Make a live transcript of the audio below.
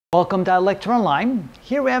Welcome to Lecture Online.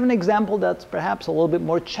 Here we have an example that's perhaps a little bit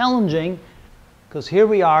more challenging because here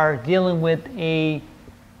we are dealing with a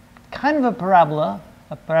kind of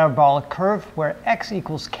a parabolic curve where x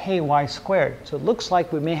equals ky squared. So it looks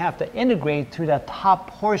like we may have to integrate through that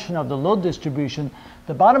top portion of the load distribution.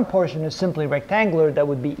 The bottom portion is simply rectangular. That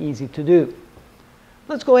would be easy to do.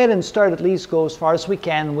 Let's go ahead and start, at least go as far as we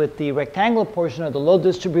can with the rectangular portion of the load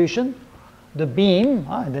distribution. The beam,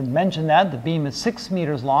 I didn't mention that, the beam is 6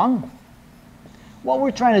 meters long. What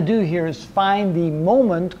we're trying to do here is find the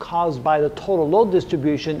moment caused by the total load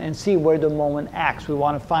distribution and see where the moment acts. We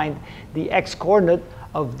want to find the x-coordinate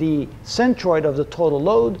of the centroid of the total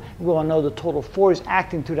load. We want to know the total force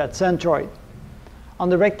acting to that centroid. On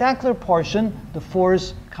the rectangular portion, the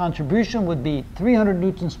force contribution would be 300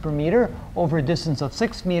 newtons per meter over a distance of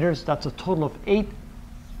 6 meters. That's a total of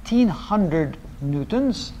 1,800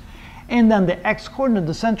 newtons. And then the x-coordinate of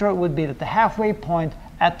the centroid would be at the halfway point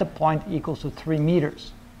at the point equals to 3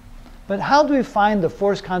 meters. But how do we find the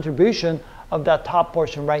force contribution of that top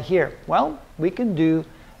portion right here? Well, we can do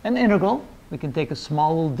an integral. We can take a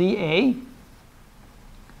small little dA.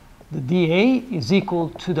 The dA is equal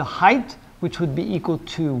to the height, which would be equal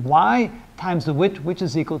to y times the width, which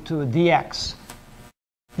is equal to a dx.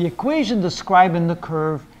 The equation describing the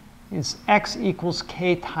curve is x equals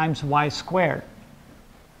k times y squared.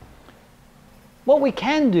 What we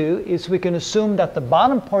can do is we can assume that the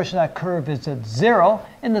bottom portion of that curve is at 0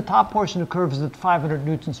 and the top portion of the curve is at 500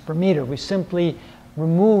 newtons per meter. We simply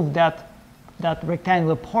remove that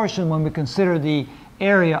rectangular portion when we consider the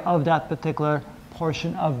area of that particular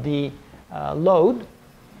portion of the load.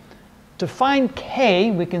 To find k,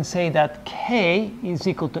 we can say that k is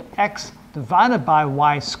equal to x divided by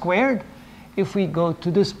y squared. If we go to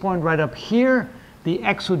this point right up here, the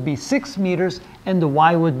x would be 6 meters and the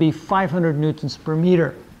y would be 500 newtons per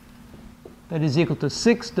meter. That is equal to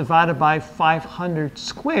 6 divided by 500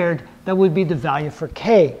 squared. That would be the value for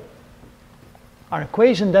k. Our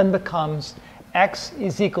equation then becomes x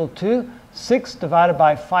is equal to 6 divided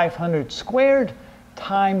by 500 squared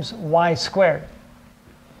times y squared.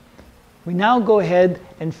 We now go ahead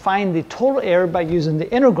and find the total area by using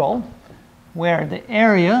the integral, where the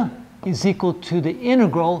area is equal to the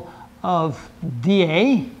integral of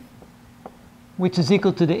dA, which is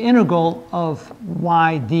equal to the integral of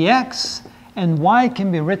y dx, and y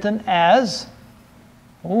can be written as,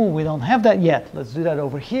 we don't have that yet. Let's do that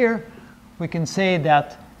over here. We can say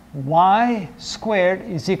that y squared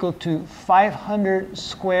is equal to 500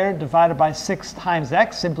 squared divided by 6 times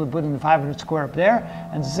x, simply putting the 500 square up there,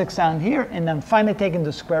 and 6 down here, and then finally taking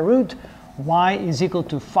the square root, y is equal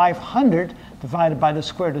to 500 divided by the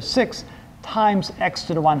square root of 6 times x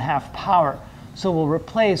to the 1/2 power. So we'll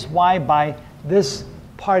replace y by this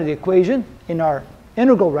part of the equation in our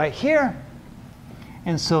integral right here.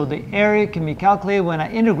 And so the area can be calculated when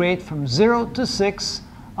I integrate from 0 to 6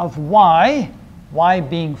 of y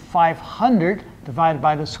being 500 divided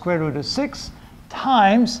by the square root of 6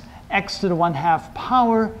 times x to the 1/2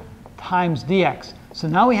 power times dx. So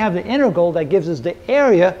now we have the integral that gives us the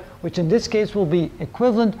area, which in this case will be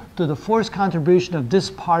equivalent to the force contribution of this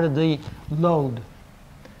part of the load.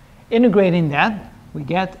 Integrating that, we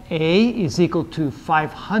get a is equal to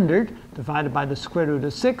 500 divided by the square root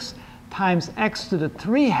of 6 times x to the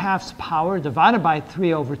 3/2 power divided by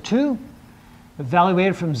 3 over 2,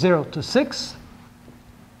 evaluated from 0 to 6.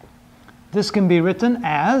 This can be written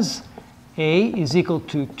as a is equal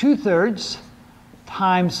to 2/3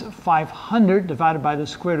 times 500 divided by the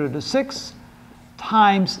square root of 6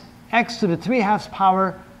 times x to the 3/2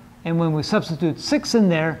 power, and when we substitute 6 in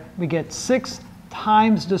there, we get 6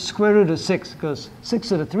 times the square root of 6, because 6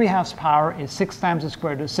 to the 3/2 power is 6 times the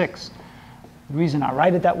square root of 6. The reason I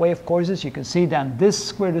write it that way, of course, is you can see that this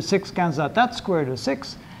square root of 6 cancels out that square root of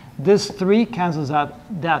 6. This 3 cancels out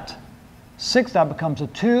that 6, that becomes a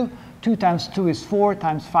 2. 2 times 2 is 4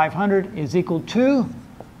 times 500 is equal to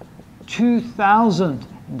 2,000.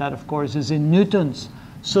 And that, of course, is in newtons.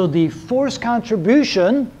 So the force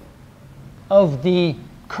contribution of the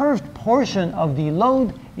curved portion of the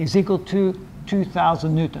load is equal to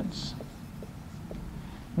 2,000 newtons.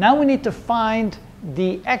 Now we need to find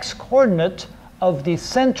the x-coordinate of the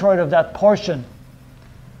centroid of that portion.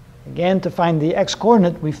 Again, to find the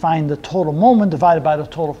x-coordinate, we find the total moment divided by the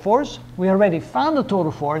total force. We already found the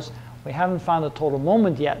total force. We haven't found the total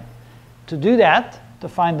moment yet. To do that, to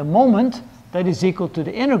find the moment, that is equal to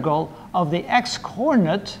the integral of the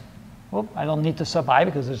x-coordinate. I don't need to sub I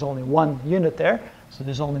because there's only one unit there. So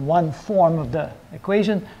there's only one form of the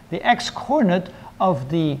equation. The x-coordinate of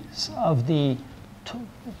the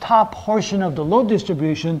top portion of the load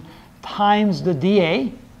distribution times the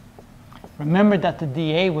dA. Remember that the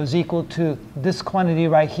dA was equal to this quantity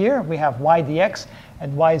right here. We have y dx,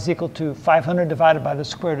 and y is equal to 500 divided by the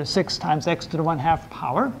square root of 6 times x to the 1/2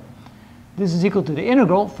 power. This is equal to the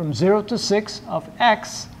integral from 0 to 6 of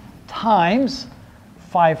x times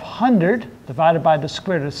 500 divided by the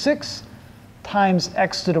square root of 6 times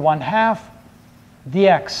x to the 1/2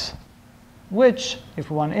 dx, which, if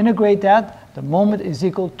we want to integrate that, the moment is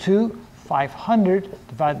equal to 500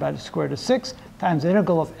 divided by the square root of 6 times the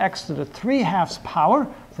integral of x to the 3/2 power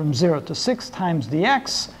from 0 to 6 times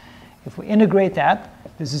dx. If we integrate that,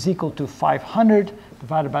 this is equal to 500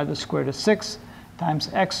 divided by the square root of 6 times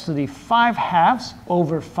x to the 5/2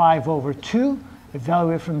 over 5 over 2,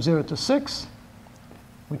 evaluate from 0 to 6,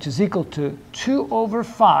 which is equal to 2 over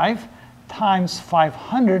 5 times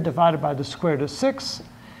 500 divided by the square root of 6.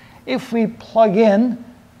 If we plug in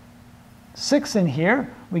 6 in here,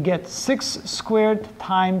 we get 6 squared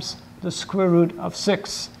times the square root of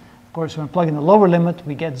 6. Of course, when we plug in the lower limit,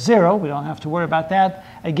 we get 0. We don't have to worry about that.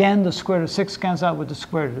 Again, the square root of 6 cancels out with the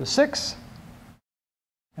square root of 6.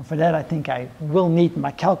 And for that, I think I will need my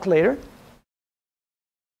calculator.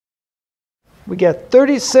 We get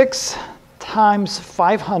 36 times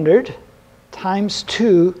 500 times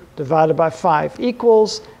 2 divided by 5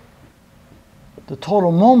 equals, the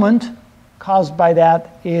total moment caused by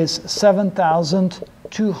that is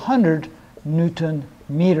 7,200 Newton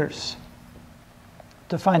meters.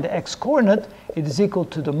 To find the x-coordinate, it is equal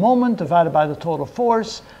to the moment divided by the total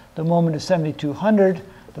force. The moment is 7,200.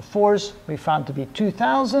 The force we found to be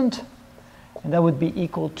 2,000, and that would be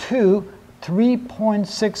equal to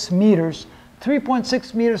 3.6 meters.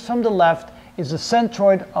 3.6 meters from the left is the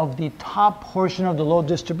centroid of the top portion of the load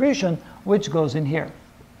distribution, which goes in here.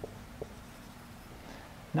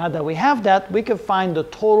 Now that we have that, we can find the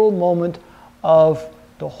total moment of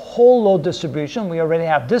the whole load distribution. We already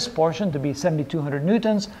have this portion to be 7,200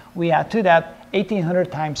 newtons. We add to that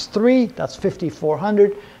 1,800 times 3, that's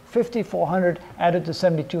 5,400. 5,400 added to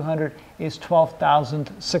 7,200 is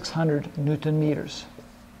 12,600 Newton meters.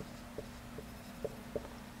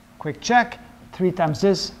 Quick check. 3 times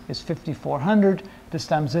this is 5,400. This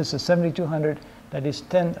times this is 7,200. That is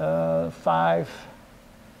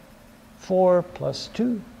 4 plus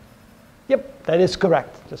 2. Yep, that is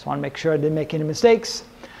correct. Just want to make sure I didn't make any mistakes.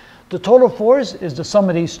 The total force is the sum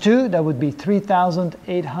of these two. That would be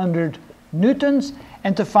 3,800 newtons.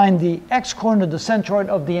 And to find the x-coordinate, the centroid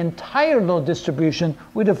of the entire load distribution,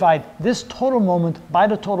 we divide this total moment by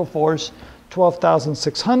the total force.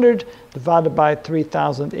 12,600 divided by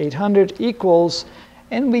 3,800 equals,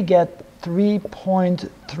 and we get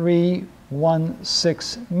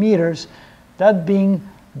 3.316 meters. That being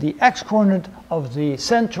the x-coordinate of the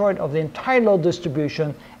centroid of the entire load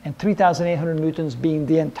distribution, and 3,800 newtons being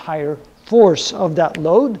the entire force of that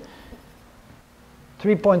load.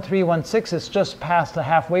 3.316 is just past the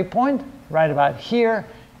halfway point, right about here,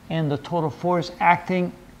 and the total force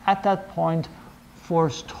acting at that point,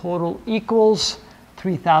 force total equals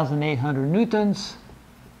 3,800 newtons,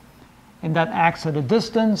 and that acts at a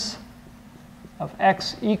distance of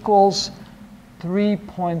x equals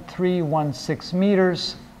 3.316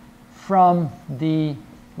 meters from the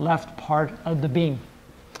left part of the beam.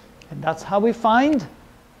 And that's how we find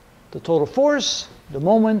the total force, the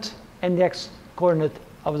moment, and the x-coordinate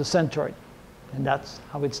of the centroid. And that's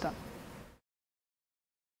how it's done.